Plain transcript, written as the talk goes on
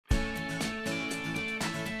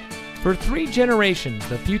For 3 generations,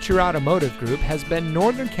 the Future Automotive Group has been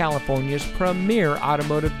Northern California's premier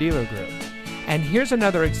automotive dealer group. And here's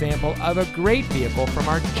another example of a great vehicle from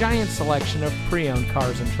our giant selection of pre-owned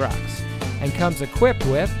cars and trucks. And comes equipped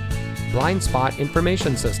with blind spot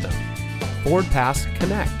information system, Ford Pass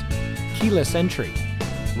Connect, keyless entry,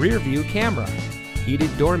 rear view camera,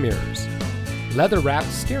 heated door mirrors,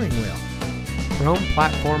 leather-wrapped steering wheel, chrome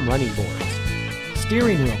platform running boards,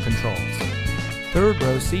 steering wheel controls, 3rd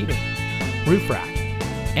row seating, roof rack,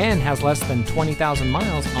 and has less than 20,000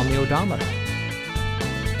 miles on the odometer.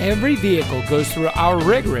 Every vehicle goes through our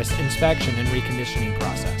rigorous inspection and reconditioning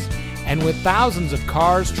process. And with thousands of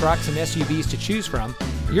cars, trucks, and SUVs to choose from,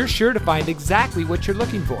 you're sure to find exactly what you're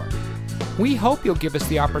looking for. We hope you'll give us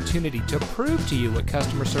the opportunity to prove to you what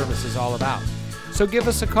customer service is all about. So give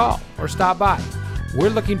us a call or stop by. We're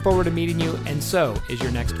looking forward to meeting you, and so is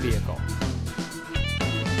your next vehicle.